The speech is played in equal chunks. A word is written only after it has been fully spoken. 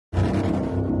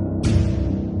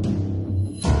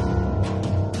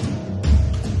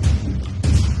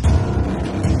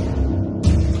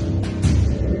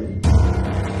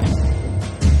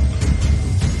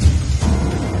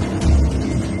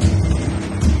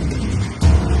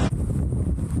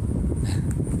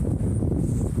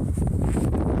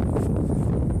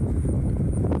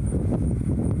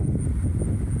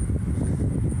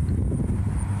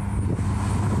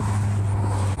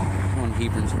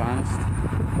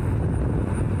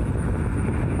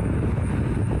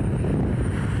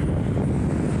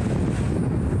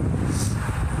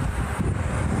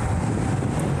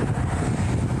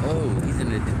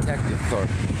car?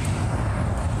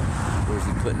 Where's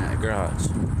he putting that garage?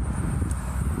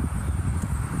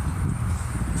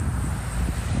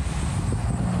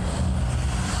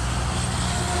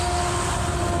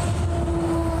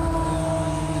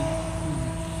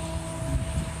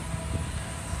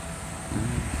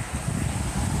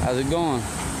 How's it going?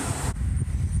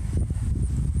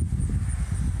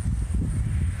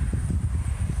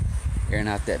 Airing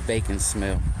out that bacon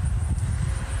smell.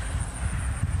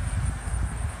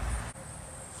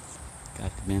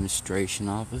 Got the administration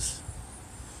office.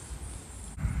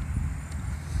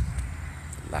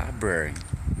 Library.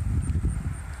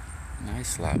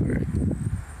 Nice library.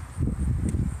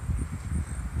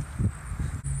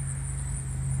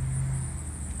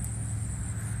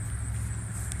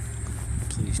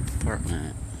 Police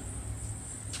department.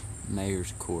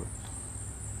 Mayor's court.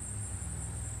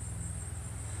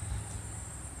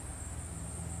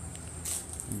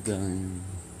 Go and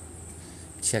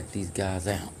check these guys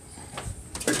out.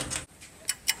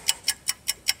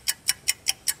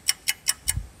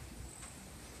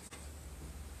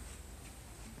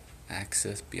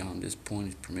 Access beyond this point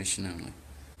is permission only.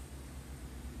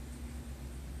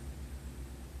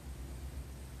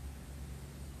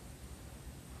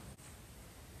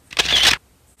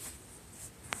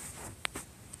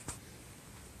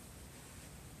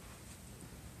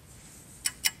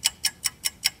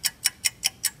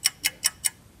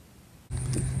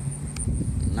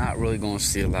 Not really going to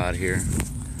see a lot here.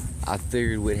 I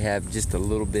figured we'd have just a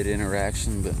little bit of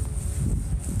interaction, but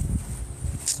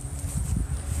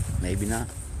maybe not.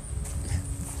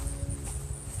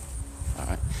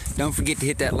 Alright. Don't forget to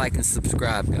hit that like and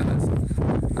subscribe, guys.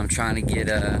 I'm trying to get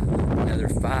another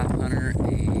 500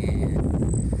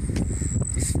 and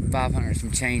just 500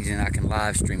 some change, and I can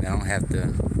live stream. I don't have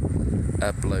to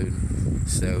upload.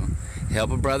 So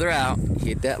help a brother out.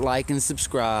 Hit that like and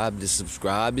subscribe. The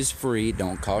subscribe is free. It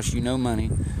don't cost you no money.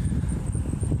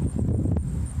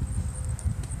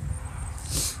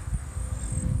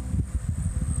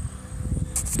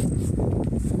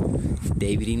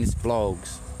 David Enos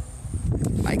Vlogs.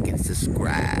 Like and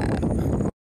subscribe.